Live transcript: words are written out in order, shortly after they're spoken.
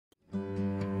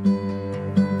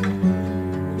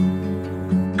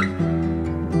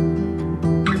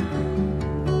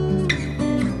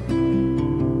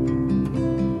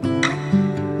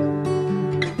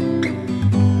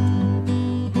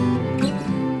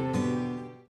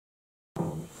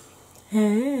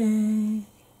Hey,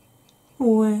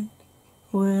 when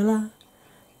will I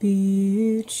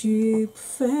be YouTube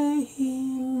famous?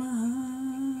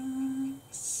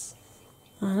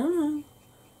 I don't know.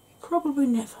 Probably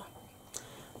never.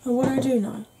 And what I do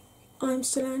know, I'm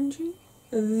still Angie,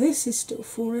 this is still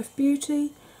 4F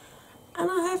Beauty,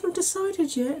 and I haven't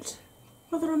decided yet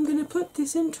whether I'm going to put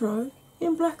this intro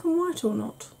in black and white or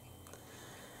not.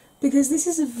 Because this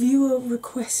is a viewer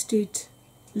requested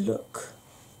look.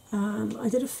 I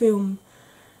did a film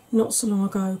not so long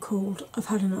ago called I've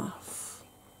Had Enough.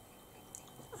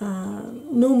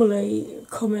 Normally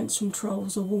comments from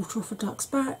trolls are water off a duck's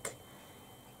back,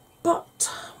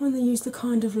 but when they use the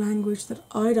kind of language that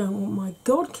I don't want my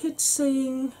godkids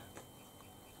seeing,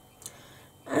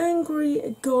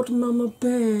 angry godmama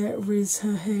bear rears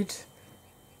her head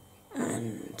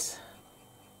and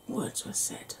words were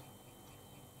said.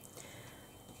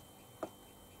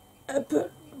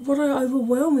 But what I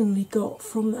overwhelmingly got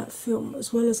from that film,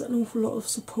 as well as an awful lot of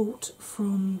support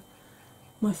from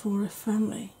my 4F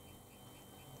family,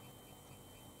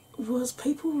 was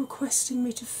people requesting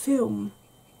me to film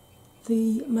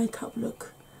the makeup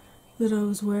look that I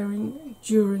was wearing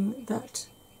during that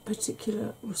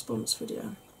particular response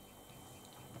video.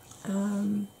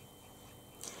 I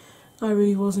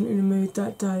really wasn't in a mood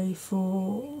that day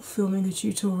for filming a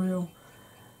tutorial.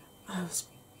 I was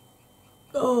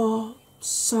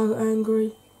so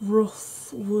angry.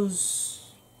 Wrath was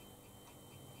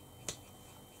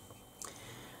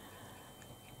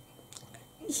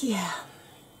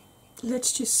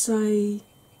let's just say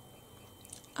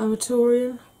I'm a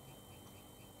Taurian,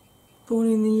 born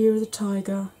in the year of the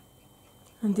tiger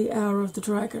and the hour of the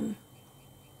dragon.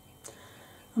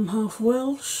 I'm half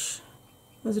Welsh.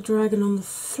 There's a dragon on the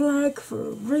flag for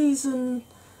a reason,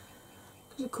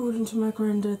 because according to my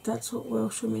granddad, that's what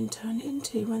Welsh women turn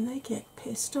into when they get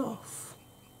pissed off.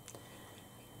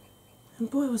 And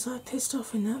boy, was I pissed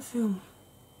off in that film.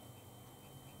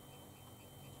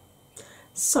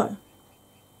 So,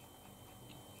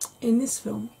 in this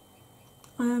film,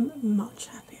 I am much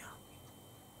happier.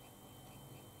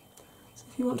 So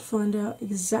if you want to find out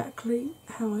exactly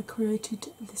how I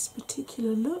created this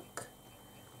particular look,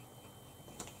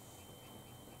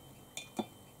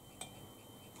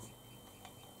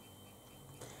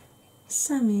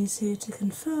 Sammy is here to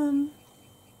confirm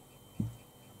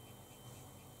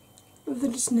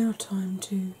that it's now time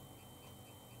to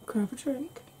grab a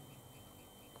drink,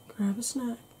 grab a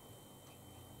snack,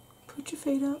 put your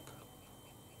feet up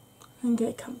and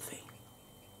get comfy.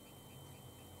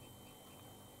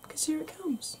 Because here it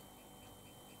comes.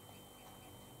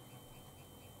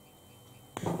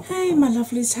 Hey my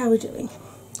lovelies, how are we doing?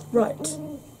 Right.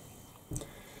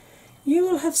 You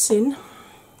will have seen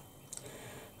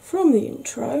from the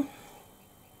intro,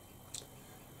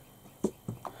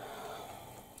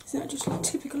 is that just like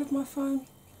typical of my phone?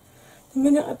 The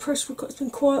minute I press record, it's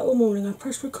been quiet all morning, I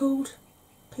press record,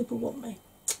 people want me.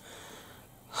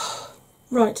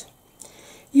 Right,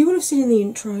 you will have seen in the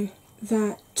intro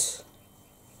that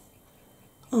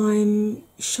I'm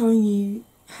showing you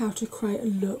how to create a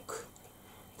look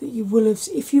that you will have,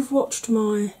 if you've watched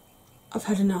my I've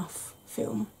Had Enough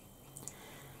film.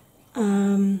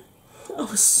 I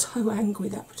was so angry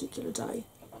that particular day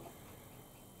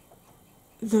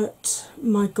that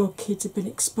my godkids had been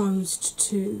exposed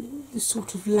to the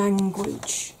sort of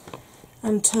language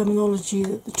and terminology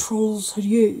that the trolls had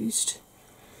used,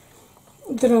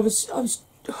 that I was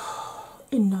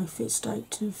in no fit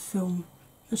state to film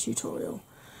a tutorial.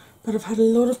 But I've had a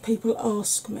lot of people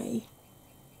ask me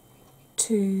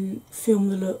to film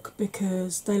the look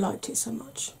because they liked it so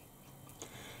much.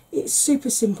 It's super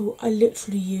simple. I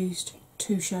literally used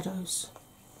 2 shadows.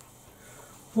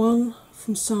 One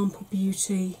from Sample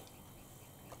Beauty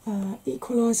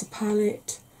Equalizer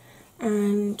palette,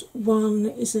 and one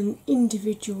is an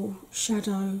individual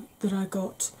shadow that I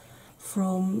got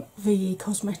from VE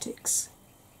Cosmetics.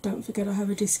 Don't forget I have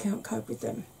a discount code with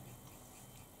them.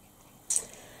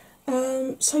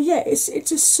 So yeah, it's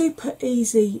a super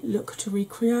easy look to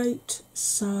recreate,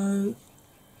 so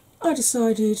I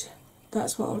decided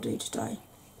that's what I'll do today.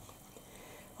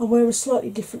 I'll wear a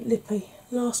slightly different lippy.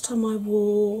 Last time I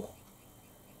wore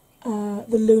the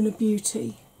Lunar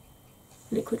Beauty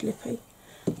liquid lippy,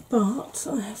 but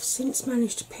I have since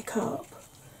managed to pick up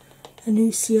a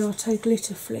new Ciate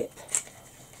glitter flip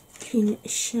in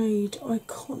shade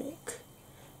Iconic,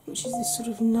 which is this sort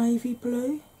of navy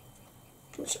blue,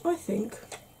 which I think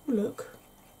will look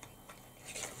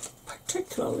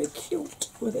particularly cute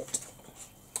with it.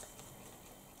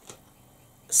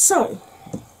 So,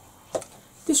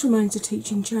 this remains a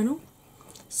teaching channel,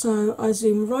 So I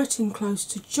zoom right in close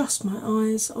to just my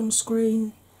eyes on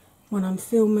screen when I'm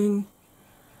filming.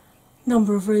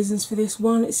 Number of reasons for this.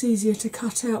 One, it's easier to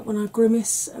cut out when I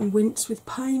grimace and wince with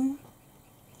pain,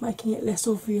 making it less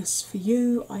obvious for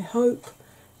you, I hope,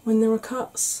 when there are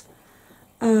cuts.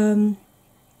 And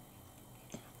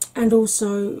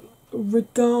also,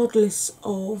 regardless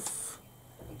of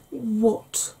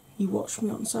what you watch me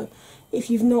on. So if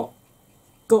you've not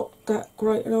got that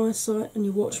great an eyesight and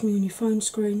you watch me on your phone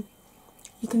screen,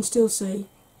 you can still see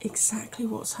exactly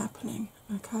what's happening,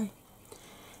 okay?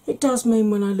 It does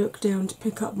mean when I look down to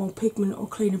pick up more pigment or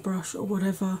clean a brush or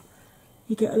whatever,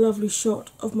 you get a lovely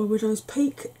shot of my widow's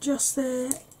peak just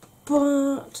there,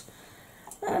 but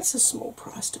that's a small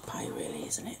price to pay, really,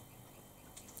 isn't it?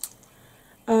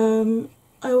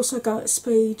 I also go at a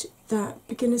speed that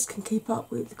beginners can keep up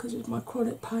with because of my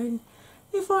chronic pain.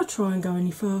 If I try and go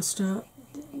any faster,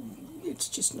 it's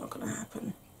just not going to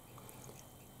happen.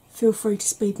 Feel free to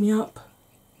speed me up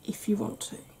if you want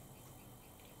to.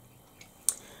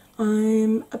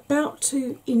 I'm about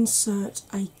to insert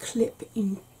a clip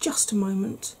in just a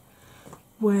moment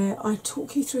where I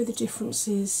talk you through the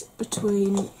differences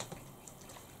between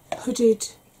hooded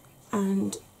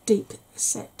and deep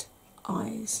set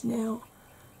eyes. Now,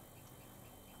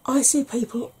 I see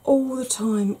people all the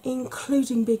time,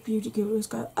 including big beauty gurus,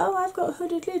 go, "Oh, I've got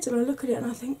hooded lids," and I look at it and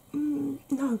I think,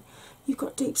 no, you've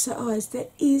got deep set eyes. There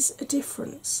is a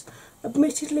difference.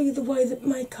 Admittedly, the way that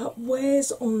makeup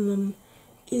wears on them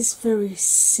is very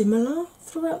similar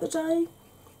throughout the day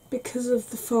because of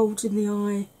the folds in the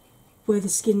eye where the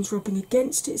skin's rubbing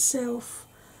against itself,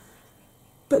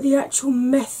 but the actual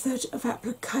method of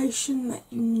application that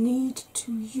you need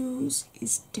to use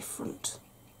is different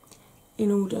in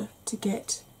order to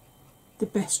get the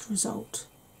best result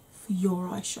for your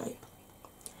eye shape.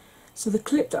 So the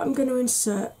clip that I'm going to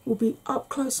insert will be up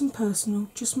close and personal,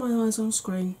 just my eyes on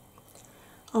screen.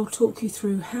 I'll talk you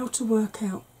through how to work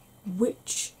out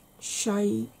which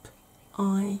shape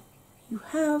eye you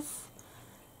have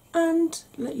and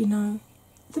let you know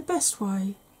the best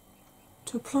way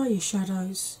to apply your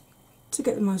shadows to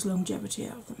get the most longevity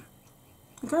out of them.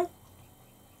 Okay?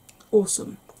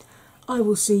 Awesome. I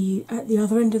will see you at the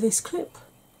other end of this clip,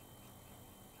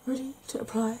 ready to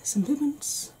apply some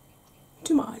pigments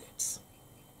to my eyelids.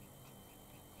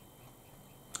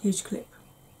 Here's your clip.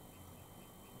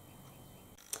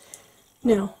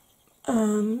 Now,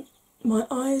 my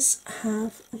eyes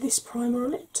have this primer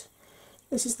on it.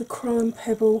 This is the Crow &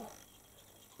 Pebble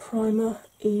primer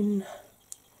in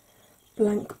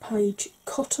blank page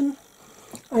cotton.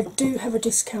 I do have a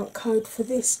discount code for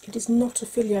this. It is not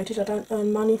affiliated, I don't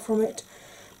earn money from it,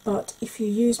 but if you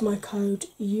use my code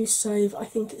you save, I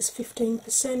think it's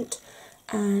 15%,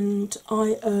 and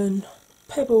I earn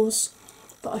pebbles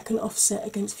that I can offset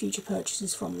against future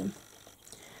purchases from them.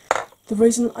 The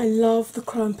reason I love the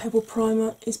Crow & Pebble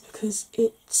primer is because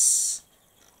it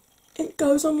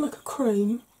goes on like a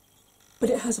cream, but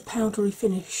it has a powdery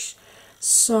finish.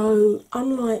 So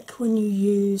unlike when you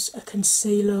use a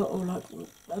concealer or like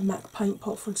a MAC paint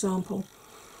pot, for example,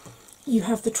 you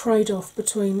have the trade-off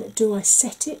between, do I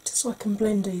set it so I can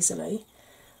blend easily,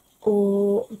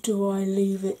 or do I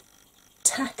leave it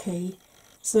tacky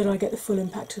so that I get the full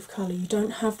impact of colour? You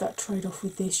don't have that trade-off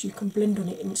with this. You can blend on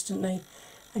it instantly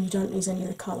and you don't lose any of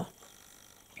the colour.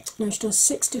 Now she does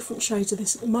 6 different shades of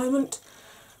this at the moment.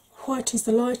 White is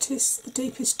the lightest, the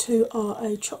deepest two are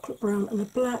a chocolate brown and a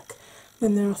black.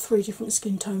 Then there are 3 different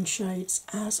skin tone shades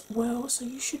as well, so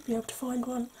you should be able to find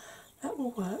one that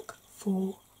will work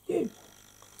for you.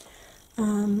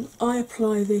 I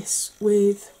apply this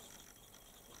with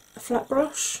a flat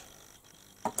brush,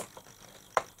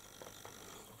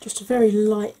 just a very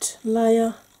light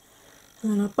layer,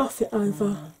 and then I buff it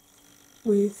over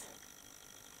with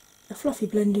a fluffy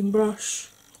blending brush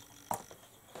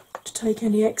to take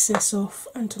any excess off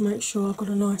and to make sure I've got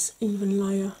a nice even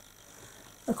layer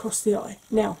across the eye.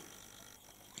 Now,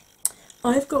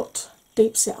 I've got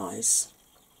deep set eyes,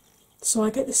 so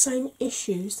I get the same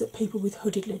issues that people with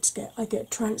hooded lids get. I get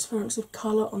transference of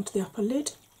colour onto the upper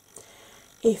lid.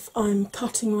 If I'm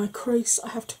cutting my crease, I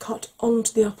have to cut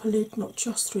onto the upper lid, not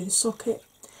just through the socket.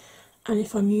 And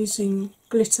if I'm using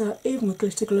glitter, even with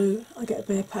glitter glue, I get a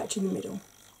bare patch in the middle.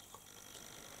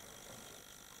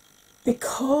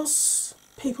 Because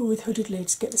people with hooded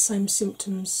lids get the same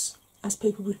symptoms as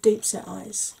people with deep set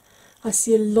eyes, I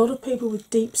see a lot of people with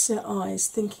deep set eyes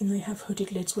thinking they have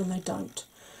hooded lids when they don't.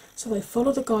 So they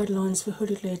follow the guidelines for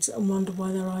hooded lids and wonder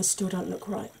why their eyes still don't look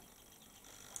right.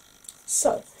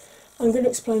 So I'm going to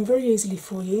explain very easily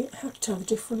for you how to tell the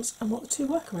difference and what the 2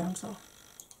 workarounds are.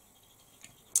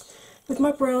 With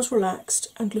my brows relaxed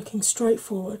and looking straight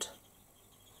forward,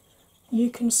 you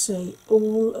can see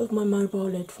all of my mobile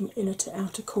lid from inner to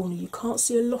outer corner. You can't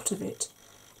see a lot of it,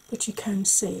 but you can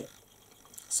see it.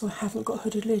 So I haven't got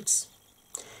hooded lids.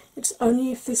 It's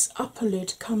only if this upper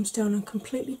lid comes down and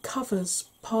completely covers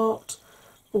part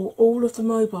or all of the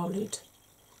mobile lid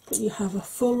that you have a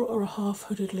full or a half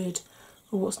hooded lid,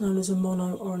 or what's known as a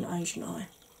mono or an Asian eye.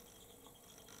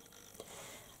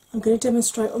 I'm going to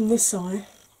demonstrate on this eye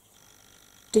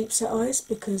deep set eyes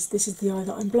because this is the eye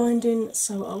that I'm blind in,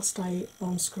 so I'll stay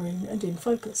on screen and in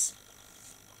focus.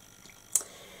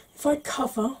 If I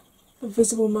cover the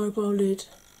visible mobile lid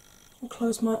and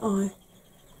close my eye,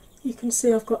 you can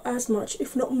see I've got as much,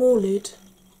 if not more, lid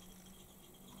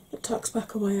that tucks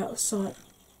back away out of sight.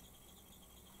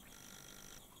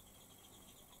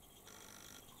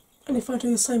 And if I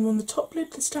do the same on the top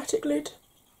lid, the static lid,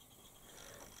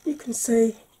 you can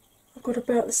see I've got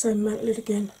about the same amount of lid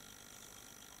again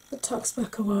that tucks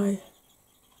back away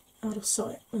out of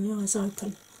sight when the eye's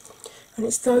open. And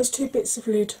it's those two bits of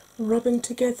lid rubbing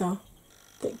together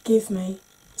that give me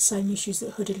the same issues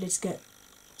that hooded lids get.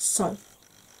 So,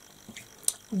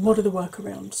 what are the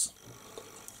workarounds?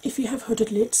 If you have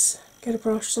hooded lids, get a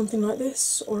brush, something like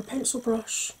this, or a pencil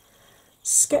brush,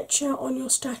 sketch out on your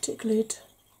static lid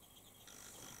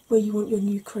where you want your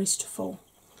new crease to fall.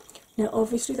 Now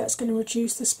obviously that's going to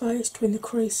reduce the space between the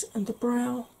crease and the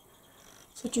brow,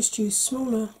 so just use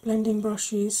smaller blending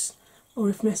brushes, or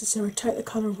if necessary take the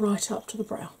colour right up to the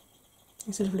brow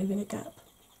instead of leaving a gap.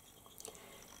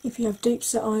 If you have deep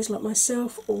set eyes like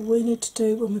myself, all we need to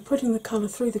do when we're putting the colour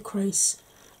through the crease,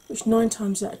 which 9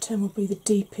 times out of 10 will be the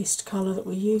deepest colour that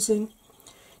we're using,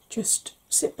 just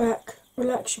sit back,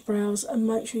 relax your brows and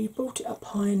make sure you brought it up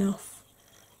high enough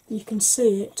that you can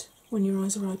see it when your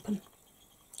eyes are open.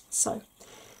 So,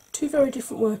 two very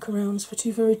different workarounds for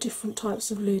two very different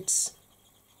types of lids,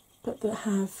 but that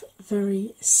have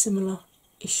very similar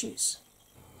issues.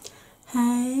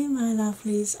 Hey my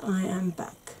lovelies, I am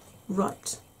back.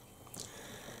 Right,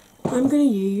 I'm going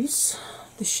to use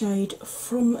the shade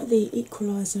From the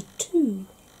Equalizer 2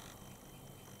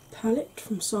 palette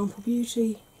from Sample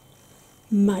Beauty,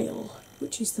 Male,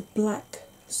 which is the black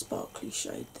sparkly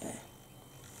shade there.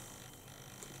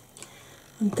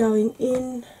 I'm going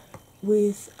in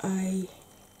with a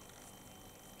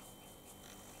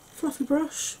fluffy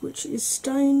brush which is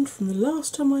stained from the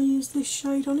last time I used this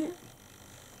shade on it.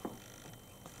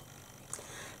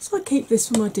 So I keep this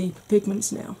for my deeper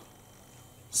pigments now.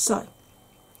 So,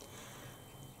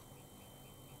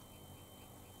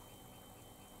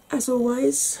 as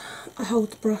always, I hold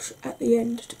the brush at the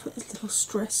end to put as little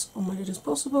stress on my lid as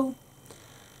possible.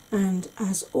 And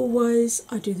as always,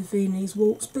 I do the Viennese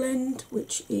Waltz blend,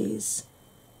 which is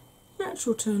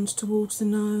natural turns towards the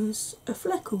nose, a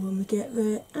fleckle when we get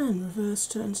there, and reverse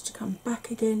turns to come back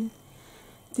again.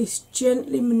 This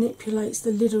gently manipulates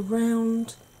the lid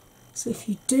around, so if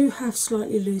you do have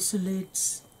slightly looser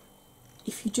lids,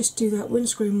 if you just do that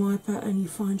windscreen wiper and you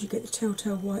find you get the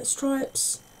telltale white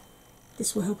stripes,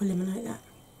 this will help eliminate that.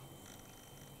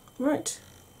 Right,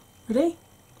 ready?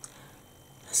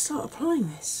 Let's start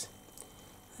applying this.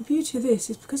 The beauty of this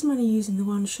is because I'm only using the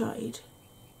one shade,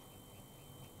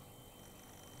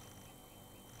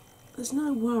 there's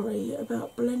no worry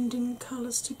about blending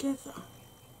colours together,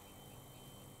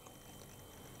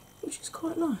 which is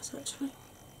quite nice actually.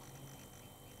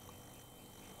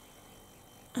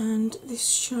 And this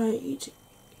shade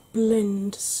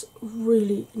blends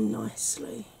really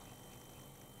nicely.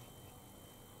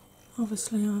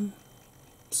 Obviously I'm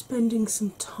spending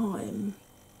some time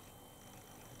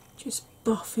just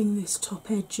buffing this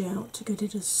top edge out to get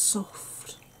it as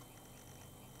soft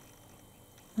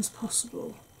as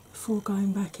possible before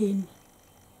going back in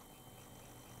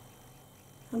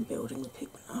and building the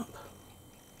pigment up.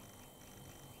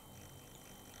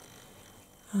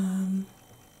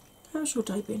 How's your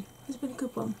day been? Has it been a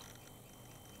good one?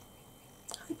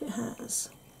 I hope it has.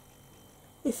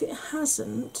 If it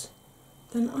hasn't,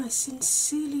 then I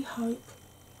sincerely hope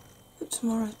that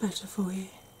tomorrow's better for you.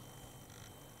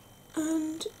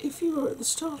 And if you were at the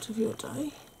start of your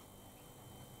day,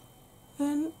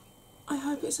 then I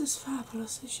hope it's as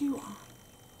fabulous as you are.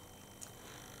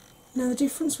 Now the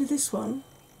difference with this one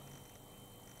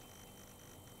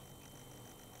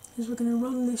is we're going to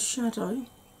run this shadow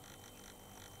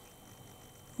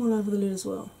all over the lid as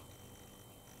well.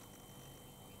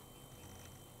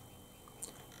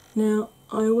 Now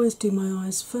I always do my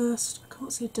eyes first. I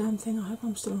can't see a damn thing, I hope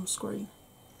I'm still on screen.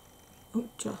 Oh,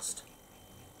 just.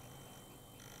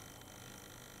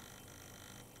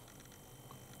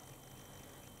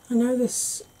 I know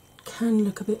this can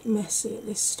look a bit messy at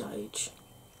this stage,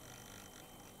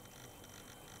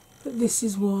 But this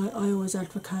is why I always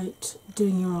advocate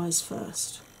doing your eyes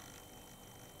first.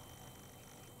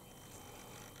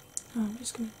 I'm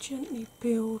just going to gently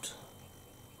build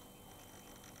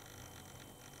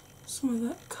some of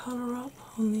that colour up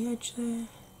on the edge there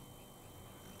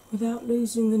without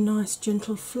losing the nice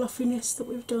gentle fluffiness that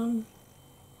we've done.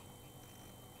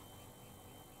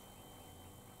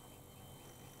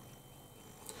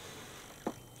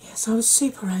 Yes, I was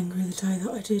super angry the day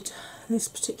that I did this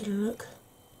particular look,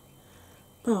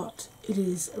 but it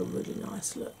is a really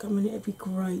nice look. I mean, it'd be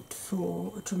great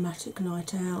for a dramatic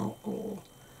night out or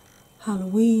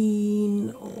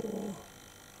Halloween, or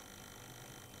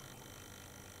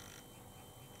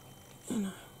you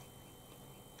know,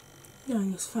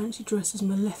 wearing this fancy dress as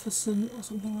Maleficent or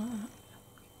something like that.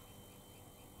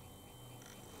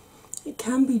 It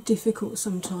can be difficult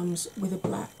sometimes with a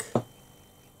black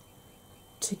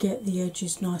to get the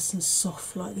edges nice and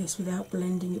soft like this without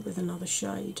blending it with another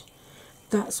shade.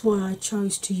 That's why I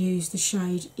chose to use the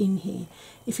shade in here.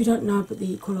 If you don't know about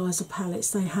the Equalizer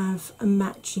palettes, they have a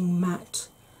matching matte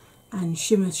and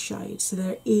shimmer shade. So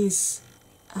there is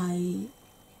a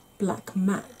black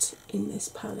matte in this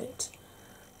palette,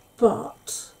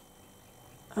 but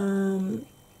it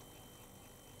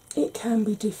can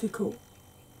be difficult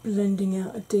blending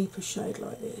out a deeper shade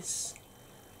like this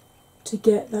to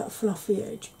get that fluffy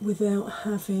edge without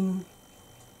having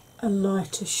a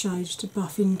lighter shade to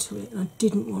buff into it, and I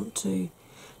didn't want to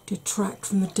detract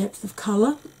from the depth of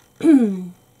colour,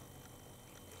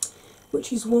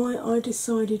 which is why I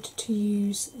decided to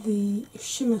use the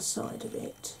shimmer side of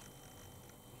it,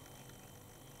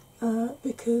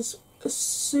 because as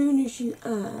soon as you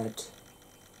add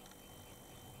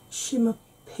shimmer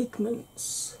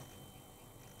pigments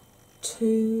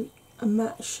to a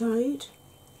matte shade,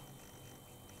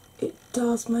 it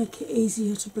does make it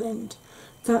easier to blend.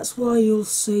 That's why you'll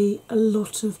see a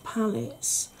lot of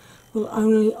palettes will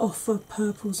only offer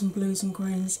purples and blues and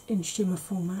greens in shimmer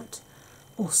format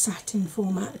or satin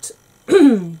format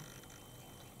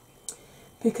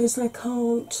because they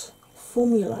can't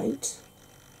formulate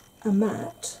a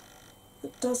matte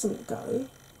that doesn't go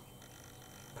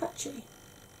patchy.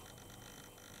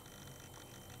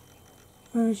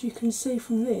 Whereas you can see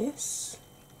from this,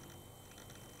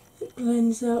 it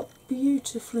blends out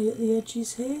beautifully at the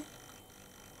edges here,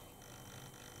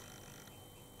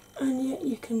 and yet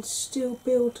you can still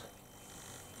build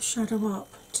the shadow up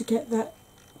to get that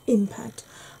impact.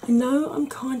 I know I'm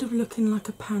kind of looking like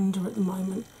a panda at the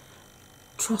moment.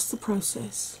 Trust the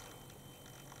process.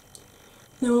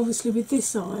 Now obviously with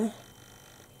this eye,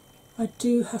 I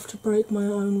do have to break my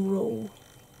own rule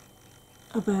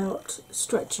about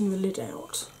stretching the lid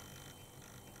out,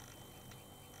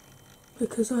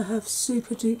 because I have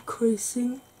super deep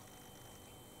creasing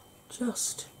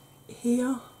just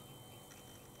here,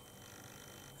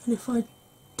 and if I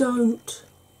don't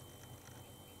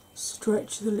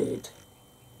stretch the lid,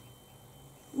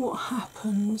 what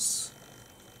happens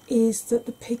is that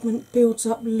the pigment builds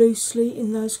up loosely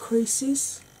in those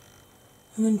creases,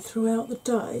 and then throughout the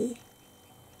day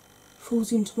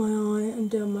falls into my eye and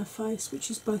down my face,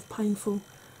 which is both painful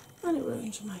and it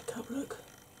ruins your makeup look,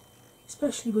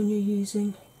 especially when you're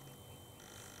using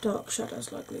dark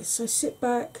shadows like this. So sit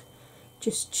back,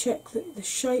 just check that the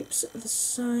shapes are the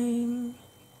same.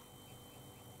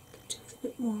 Do a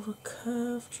bit more of a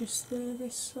curve just there,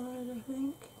 this side, I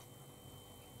think.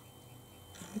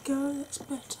 There we go, that's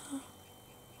better.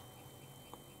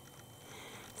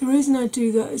 The reason I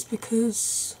do that is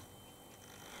because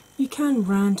you can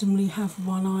randomly have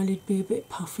one eyelid be a bit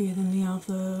puffier than the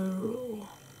other, or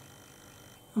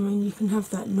I mean, you can have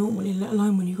that normally, let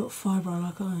alone when you've got fibro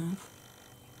like I have.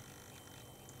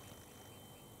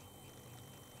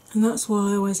 And that's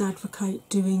why I always advocate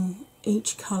doing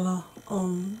each colour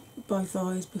on both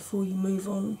eyes before you move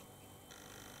on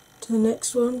to the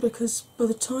next one, because by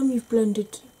the time you've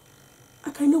blended,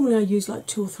 okay, normally I use like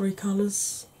 2 or 3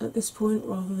 colours at this point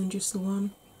rather than just the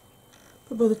one,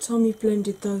 but by the time you've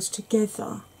blended those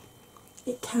together,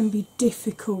 it can be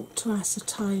difficult to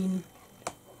ascertain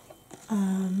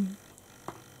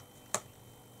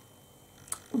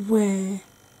where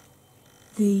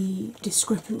the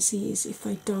discrepancy is if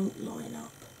they don't line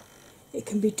up. It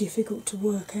can be difficult to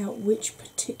work out which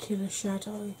particular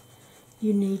shadow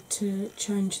you need to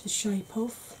change the shape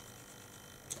of.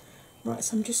 Right,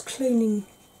 so I'm just cleaning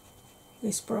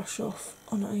this brush off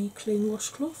on a clean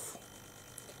washcloth.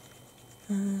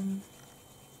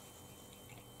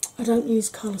 I don't use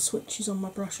colour switches on my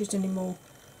brushes anymore.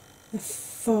 They're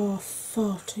far,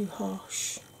 far too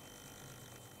harsh.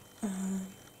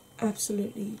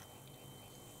 Absolutely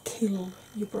kill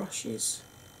your brushes.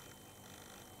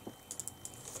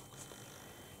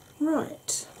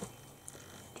 Right,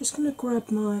 just going to grab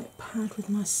my pad with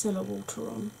my cellar water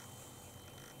on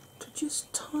to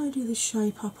just tidy the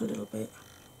shape up a little bit,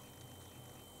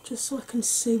 just so I can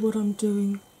see what I'm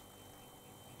doing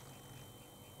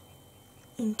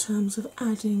in terms of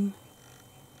adding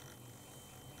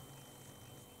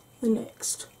the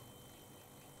next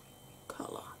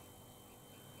colour.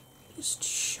 Just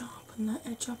sharpen that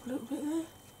edge up a little bit there.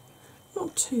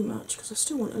 Not too much because I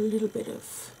still want a little bit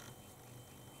of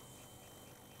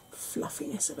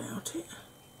fluffiness about it.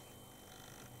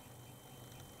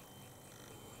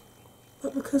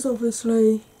 But because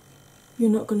obviously you're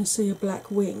not going to see a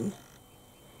black wing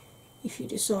if you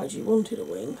decide you wanted a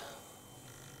wing,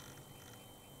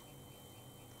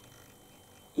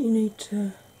 you need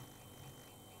to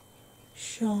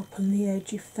sharpen the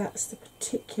edge if that's the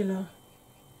particular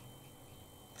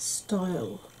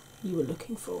style you were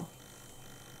looking for.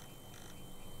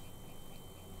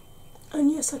 And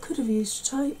yes, I could have used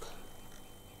tape,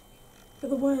 but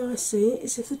the way I see it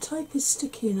is if the tape is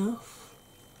sticky enough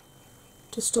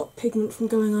to stop pigment from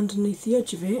going underneath the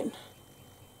edge of it,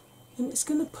 then it's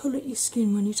going to pull at your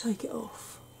skin when you take it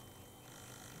off.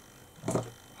 I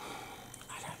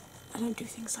don't do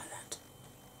things like that.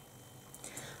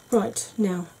 Right,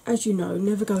 now, as you know,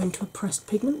 never go into a pressed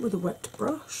pigment with a wet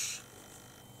brush.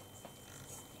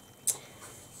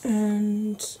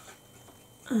 And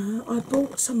I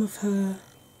bought some of her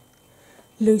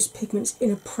loose pigments in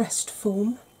a pressed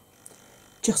form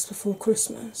just before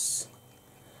Christmas,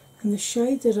 and the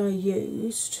shade that I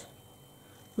used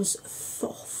was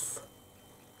Thoth,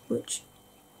 which,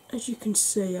 as you can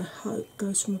see, I hope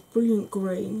goes from a brilliant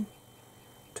green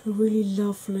to a really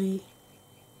lovely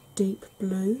deep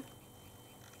blue.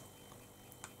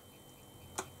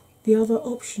 The other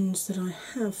options that I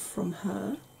have from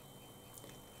her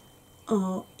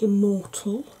are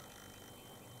Immortal,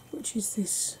 which is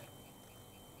this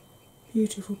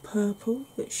beautiful purple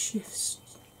that shifts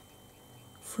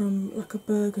from like a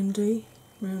burgundy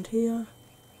around here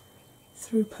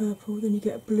through purple, then you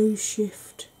get a blue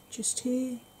shift just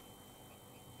here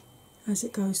as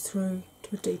it goes through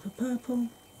to a deeper purple.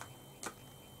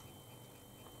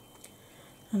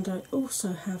 And I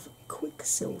also have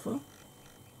Quicksilver,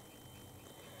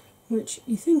 which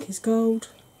you think is gold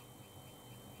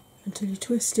until you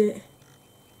twist it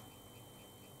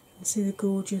and see the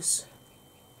gorgeous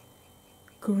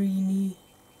greeny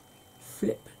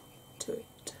flip to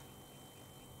it.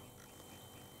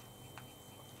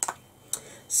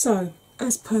 So,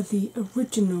 as per the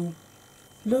original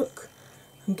look,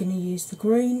 I'm going to use the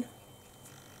green.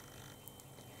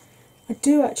 I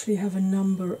do actually have a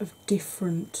number of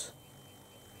different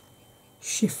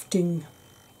shifting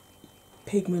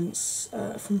pigments.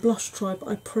 From Blush Tribe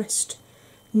I pressed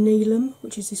Neelam,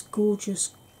 which is this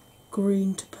gorgeous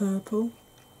green to purple,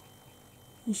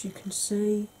 as you can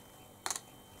see.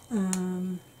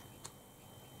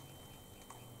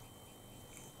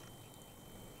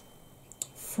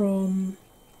 From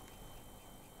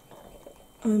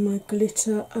Oh My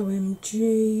Glitter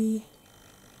OMG,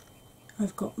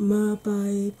 I've got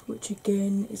Merbabe, which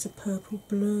again is a purple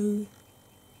blue.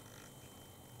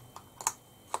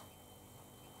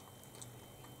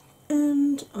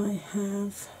 And I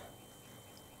have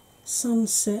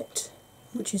Sunset,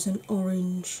 which is an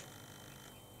orange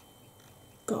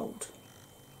gold.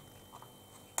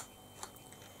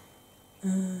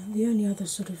 The only other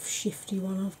sort of shifty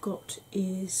one I've got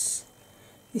is,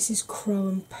 this is Crow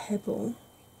and Pebble.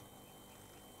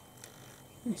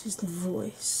 This is the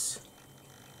Voice.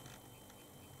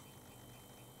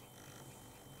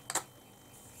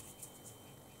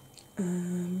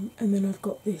 And then I've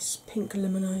got this Pink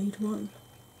Lemonade one,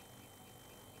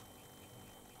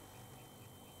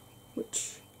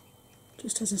 which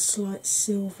just has a slight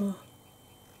silver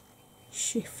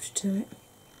shift to it.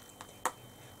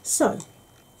 So,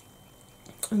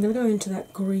 I'm going to go into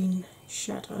that green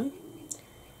shadow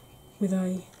with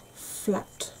a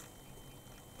flat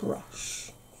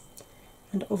brush,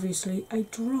 and obviously a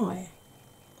dry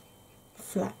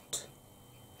flat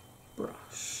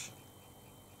brush.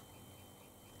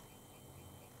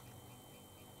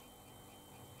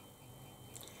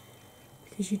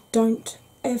 Because you don't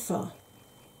ever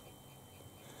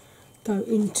go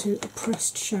into a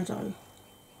pressed shadow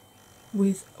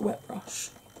with a wet brush,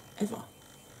 ever.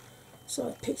 So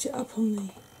I picked it up on the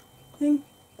thing,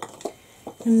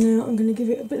 and now I'm going to give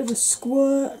it a bit of a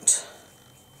squirt.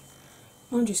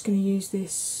 I'm just going to use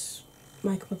this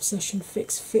Makeup Obsession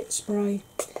Fix Fit spray.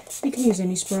 You can use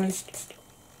any spray,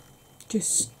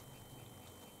 just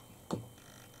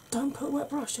don't put a wet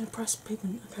brush in a pressed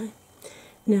pigment, okay?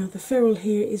 Now the ferrule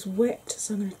here is wet,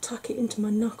 so I'm going to tuck it into my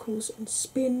knuckles and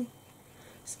spin.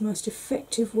 It's the most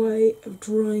effective way of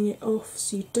drying it off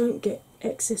so you don't get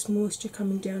excess moisture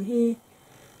coming down here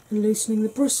and loosening the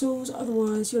bristles,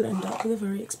 otherwise you'll end up with a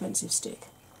very expensive stick.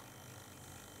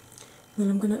 Then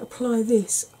I'm going to apply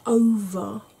this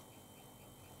over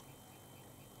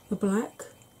the black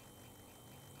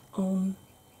on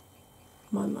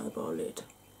my mobile lid.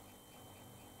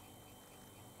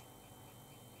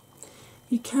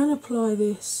 You can apply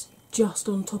this just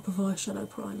on top of eyeshadow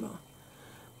primer,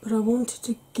 but I wanted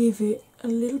to give it a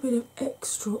little bit of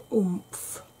extra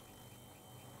oomph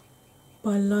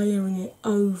by layering it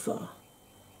over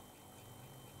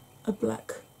a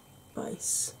black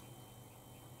base.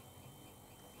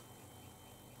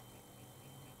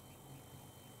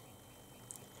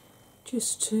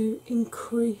 Just to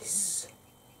increase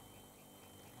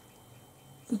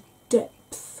the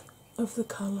depth of the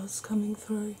colours coming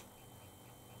through.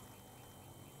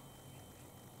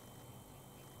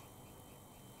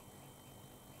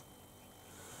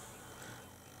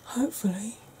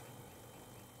 Hopefully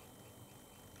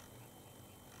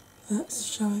that's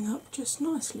showing up just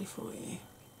nicely for you.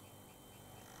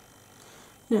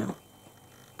 Now,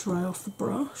 dry off the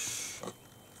brush,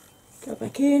 go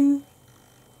back in,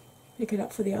 pick it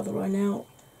up for the other eye. Now,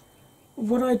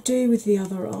 what I do with the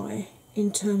other eye,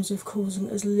 in terms of causing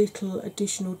as little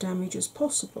additional damage as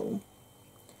possible,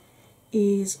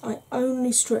 is I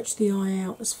only stretch the eye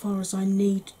out as far as I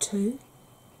need to,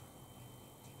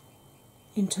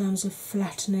 in terms of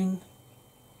flattening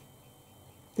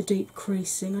the deep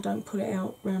creasing. I don't pull it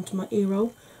out round to my ear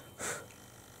roll.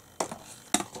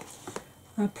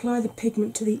 I apply the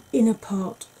pigment to the inner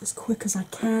part as quick as I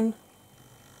can,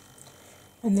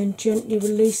 and then gently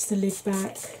release the lid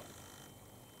back.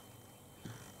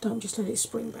 Don't just let it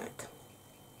spring back.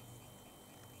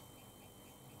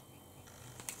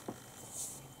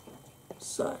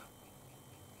 So,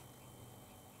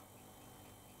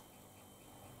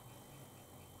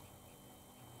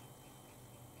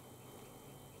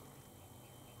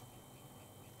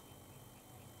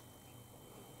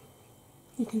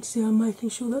 you can see I'm making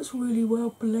sure that's really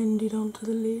well blended onto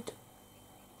the lid,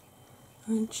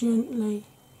 and then gently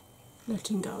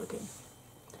letting go again.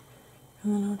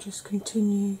 And then I'll just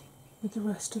continue with the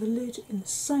rest of the lid in the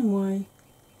same way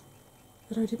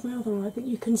that I did my other eye, but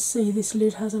you can see this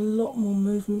lid has a lot more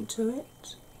movement to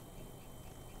it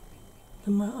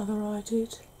than my other eye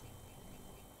did.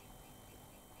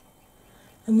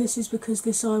 And this is because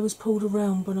this eye was pulled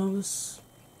around when I was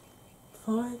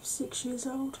 5-6 years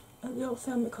old at the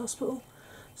ophthalmic hospital.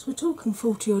 So we're talking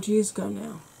 40 odd years ago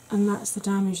now, and that's the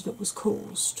damage that was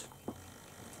caused.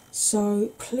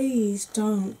 So please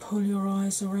don't pull your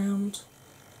eyes around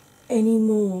any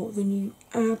more than you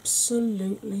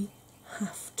absolutely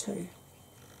have to.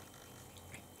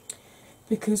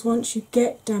 Because once you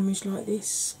get damage like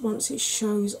this, once it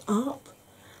shows up,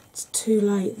 it's too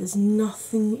late. There's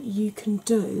nothing you can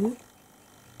do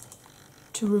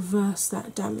to reverse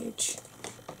that damage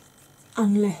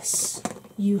unless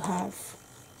you have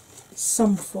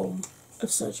some form of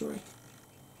surgery.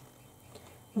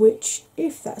 Which,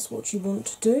 if that's what you want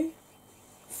to do,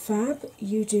 fab,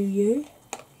 you do you.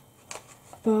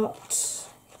 But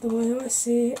the way I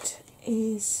see it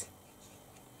is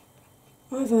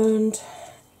I've earned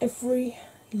every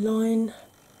line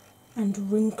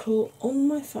and wrinkle on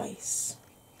my face.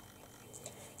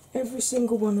 Every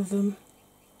single one of them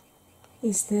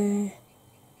is there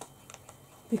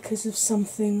because of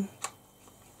something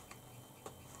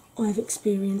I've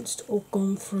experienced or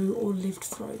gone through or lived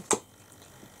through.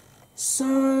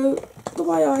 So, the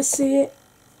way I see it,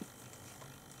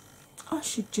 I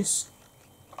should just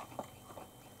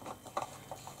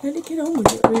let it get on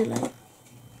with it, really.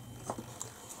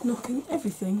 Knocking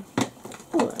everything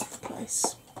all over the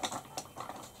place.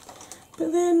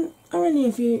 But then, are any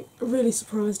of you really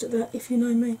surprised at that? If you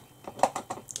know me,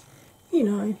 you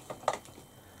know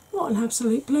what an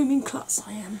absolute blooming klutz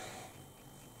I am.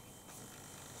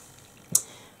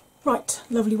 Right,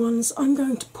 lovely ones, I'm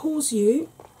going to pause you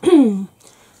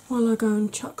while I go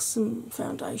and chuck some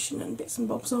foundation and bits and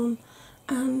bobs on,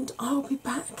 and I'll be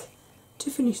back to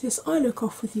finish this eye look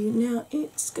off with you. Now,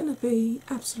 it's going to be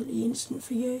absolutely instant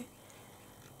for you,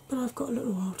 but I've got a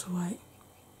little while to wait,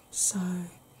 so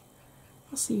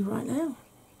I'll see you right now.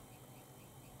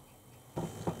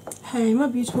 Hey my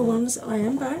beautiful ones, I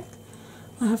am back.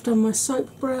 I have done my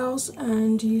soap brows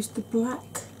and used the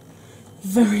black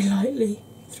very lightly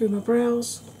through my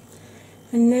brows,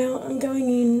 and now I'm going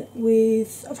in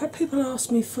with, I've had people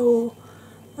ask me for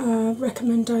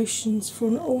recommendations for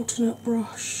an alternate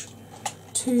brush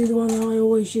to the one I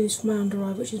always use for my under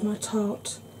eye, which is my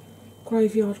Tarte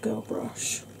Graveyard Girl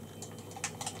brush.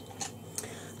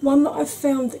 One that I've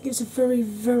found that gives a very,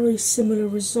 very similar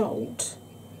result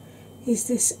is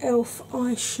this e.l.f.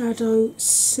 Eyeshadow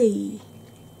C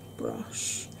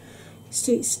brush.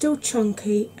 See, it's still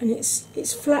chunky and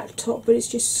it's flat top, but it's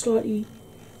just slightly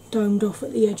domed off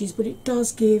at the edges, but it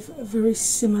does give a very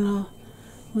similar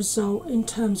result in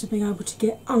terms of being able to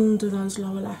get under those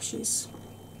lower lashes.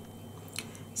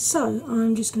 So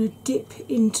I'm just going to dip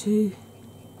into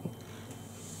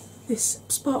this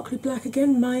sparkly black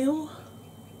again, Male.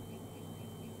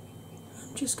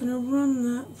 I'm just going to run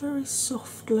that very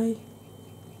softly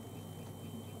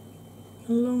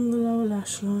along the lower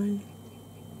lash line.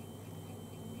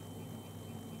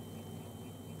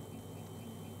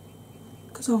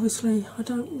 Because obviously I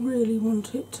don't really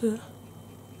want it to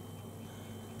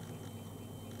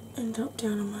end up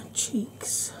down on my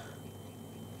cheeks.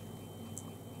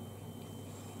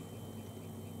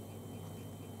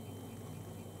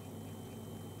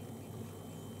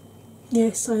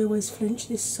 Yes, I always flinch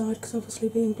this side because obviously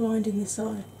being blind in this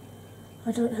eye,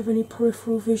 I don't have any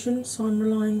peripheral vision, so I'm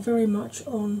relying very much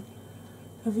on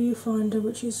a viewfinder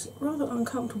which is rather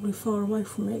uncomfortably far away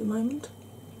from me at the moment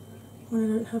when I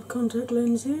don't have contact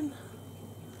lens in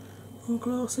or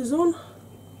glasses on.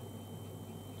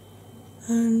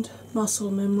 And muscle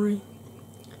memory.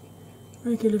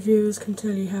 Regular viewers can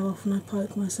tell you how often I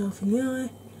poke myself in the eye,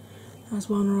 as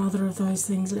one or other of those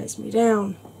things lets me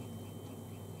down.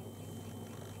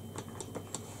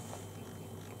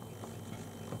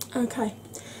 Okay,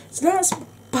 so that's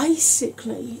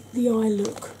basically the eye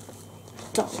look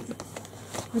done.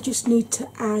 I just need to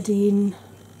add in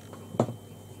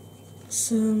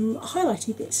some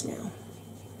highlighty bits now.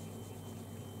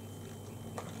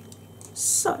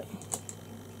 So,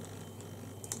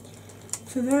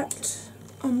 for that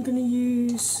I'm going to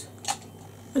use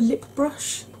a lip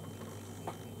brush,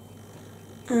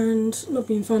 and not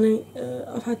being funny,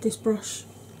 I've had this brush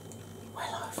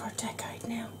well over a decade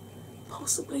now,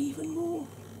 possibly even more.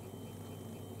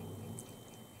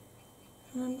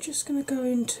 And I'm just going to go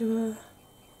into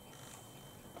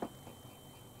a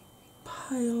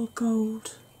pale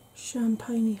gold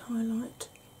champagne-y highlight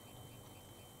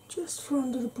just for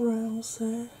under the brows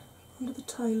there, under the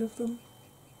tail of them.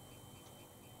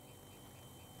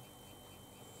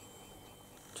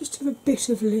 Just to have a bit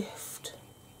of lift.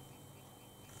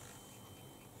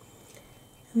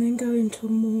 And then go into a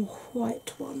more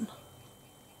white one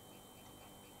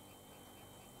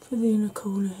for the inner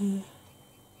corner here,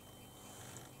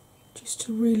 just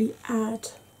to really add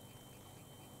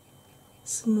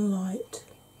some light.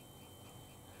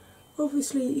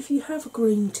 Obviously, if you have a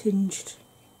green tinged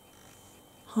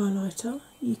highlighter,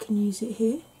 you can use it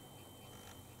here.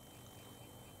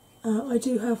 I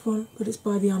do have one, but it's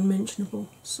by the Unmentionable,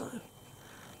 so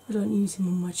I don't use him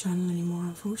on my channel anymore,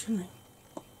 unfortunately.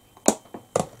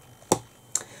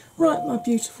 Right, my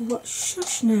beautiful ones,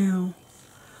 shush now.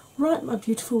 Right, my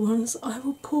beautiful ones, I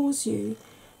will pause you,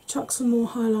 chuck some more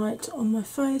highlight on my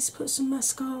face, put some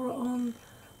mascara on,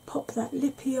 pop that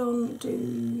lippy on,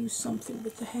 do something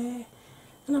with the hair,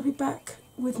 and I'll be back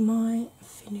with my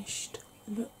finished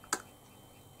look.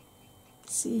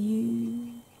 See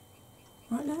you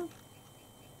right now.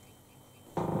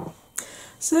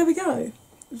 So there we go.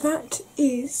 That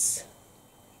is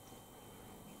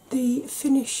the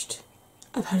finished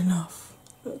I've had enough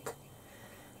look.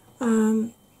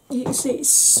 You can see it's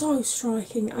so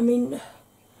striking. I mean,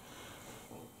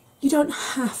 you don't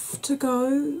have to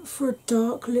go for a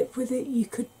dark lip with it. You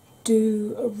could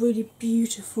do a really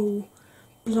beautiful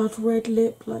blood red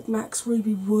lip like Max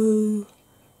Ruby Woo.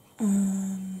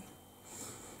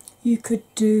 You could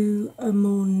do a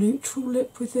more neutral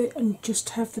lip with it and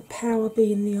just have the power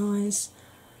be in the eyes.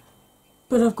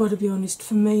 But I've got to be honest,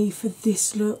 for me, for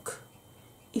this look,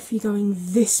 if you're going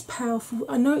this powerful,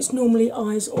 I know it's normally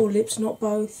eyes or lips, not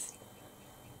both,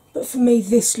 but for me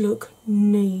this look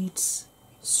needs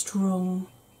strong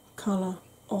colour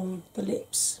on the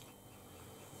lips.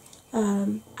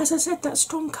 As I said, that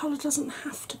strong colour doesn't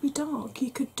have to be dark.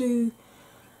 You could do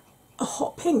a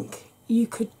hot pink, you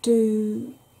could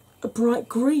do a bright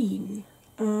green,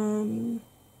 you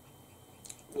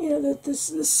know,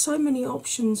 there's so many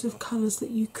options of colours that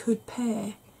you could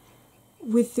pair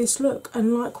with this look.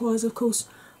 And likewise, of course,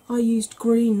 I used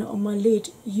green on my lid.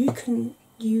 You can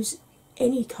use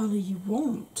any colour you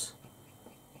want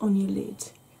on your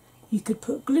lid. You could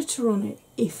put glitter on it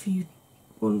if you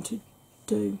wanted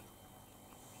to.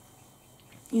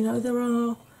 You know, there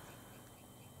are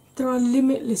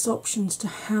limitless options to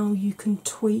how you can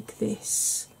tweak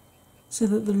this so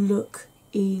that the look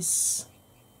is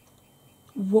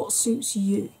what suits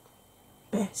you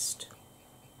best.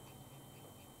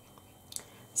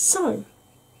 So,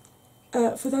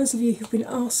 for those of you who've been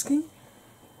asking,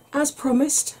 as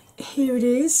promised, here it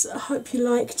is. I hope you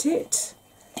liked it.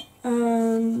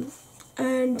 And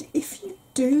if you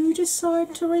do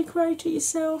decide to recreate it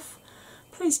yourself,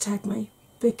 please tag me,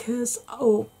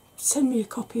 or send me a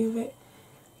copy of it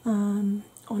on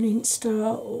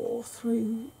Insta or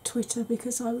through Twitter,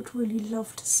 because I would really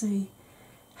love to see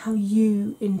how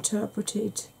you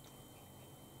interpreted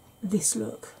this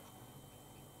look.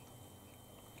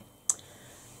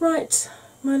 Right,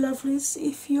 my lovelies,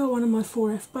 if you're one of my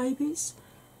 4F babies,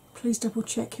 please double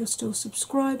check you're still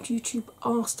subscribed. YouTube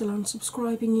are still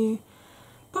unsubscribing you,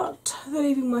 but they're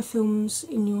leaving my films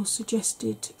in your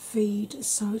suggested feed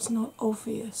so it's not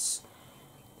obvious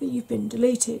that you've been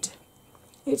deleted.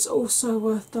 It's also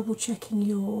worth double checking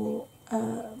your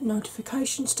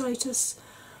notification status,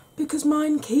 because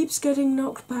mine keeps getting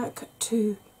knocked back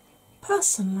to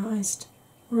personalised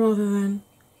rather than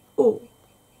all,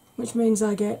 which means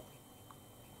I get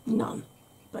none,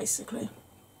 basically.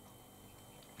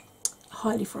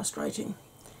 Highly frustrating.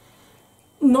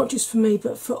 Not just for me,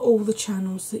 but for all the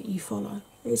channels that you follow.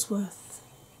 It's worth,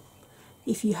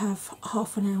 if you have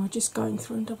half an hour, just going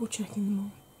through and double checking them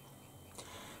all.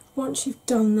 Once you've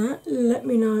done that, let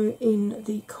me know in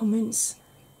the comments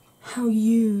how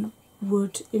you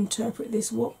would interpret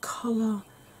this. What colour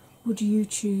would you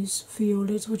choose for your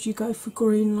lids? Would you go for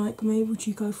green like me? Would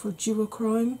you go for a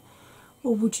duochrome?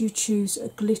 Or would you choose a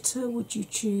glitter? Would you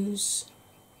choose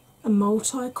a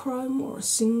multi-chrome or a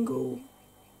single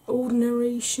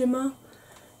ordinary shimmer?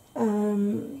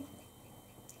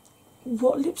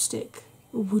 What lipstick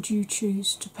would you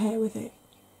choose to pair with it?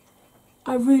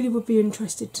 I really would be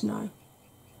interested to know.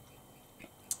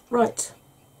 Right,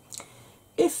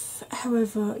 if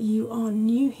however you are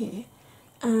new here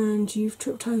and you've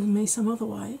tripped over me some other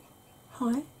way,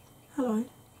 hi, hello,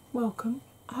 welcome,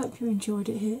 I hope you enjoyed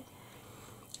it here.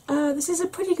 This is a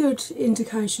pretty good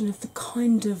indication of the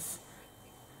kind of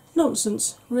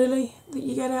nonsense, really, that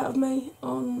you get out of me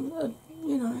on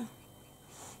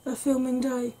a filming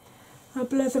day. I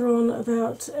blether on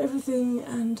about everything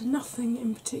and nothing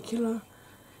in particular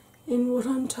in what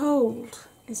I'm told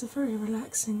is a very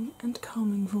relaxing and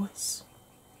calming voice.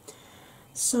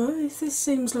 So if this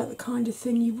seems like the kind of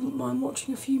thing you wouldn't mind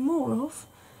watching a few more of,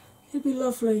 it'd be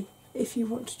lovely if you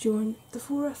want to join the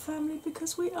 4F family,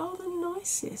 because we are the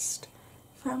nicest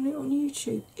family on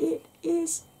YouTube. It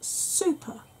is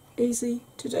super easy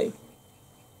to do.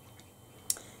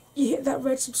 You hit that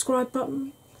red subscribe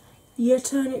button, you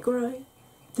turn it grey,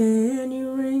 then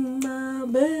you ring my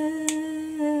bell,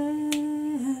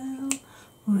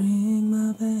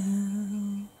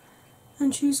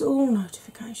 and choose all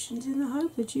notifications in the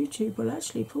hope that YouTube will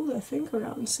actually pull their finger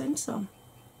out and send some.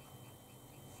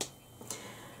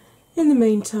 In the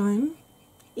meantime,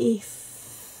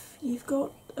 if you've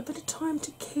got a bit of time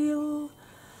to kill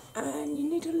and you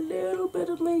need a little bit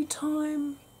of me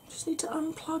time, just need to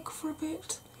unplug for a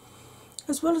bit,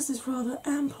 as well as this rather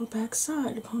ample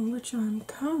backside upon which I am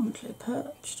currently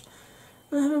perched,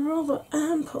 and I have a rather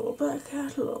ample back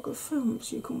catalogue of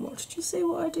films you can watch. Do you see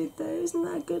what I did there? Isn't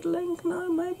that a good link?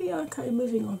 No, maybe? Okay,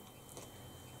 moving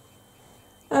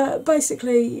on.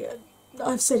 Basically,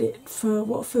 I've said it for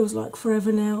what feels like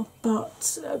forever now,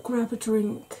 but grab a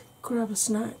drink, grab a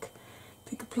snack,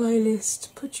 pick a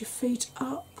playlist, put your feet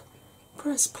up,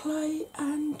 press play,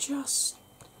 and just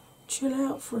chill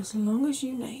out for as long as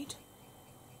you need.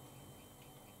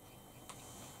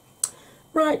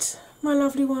 Right, my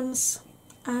lovely ones,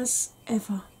 as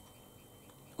ever,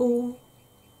 all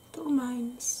that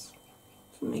remains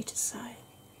for me to say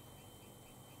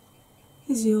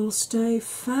is you'll stay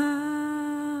fabulous,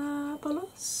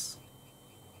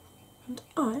 and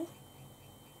I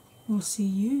will see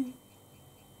you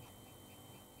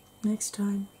next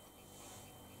time.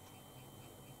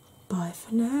 Bye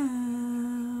for now.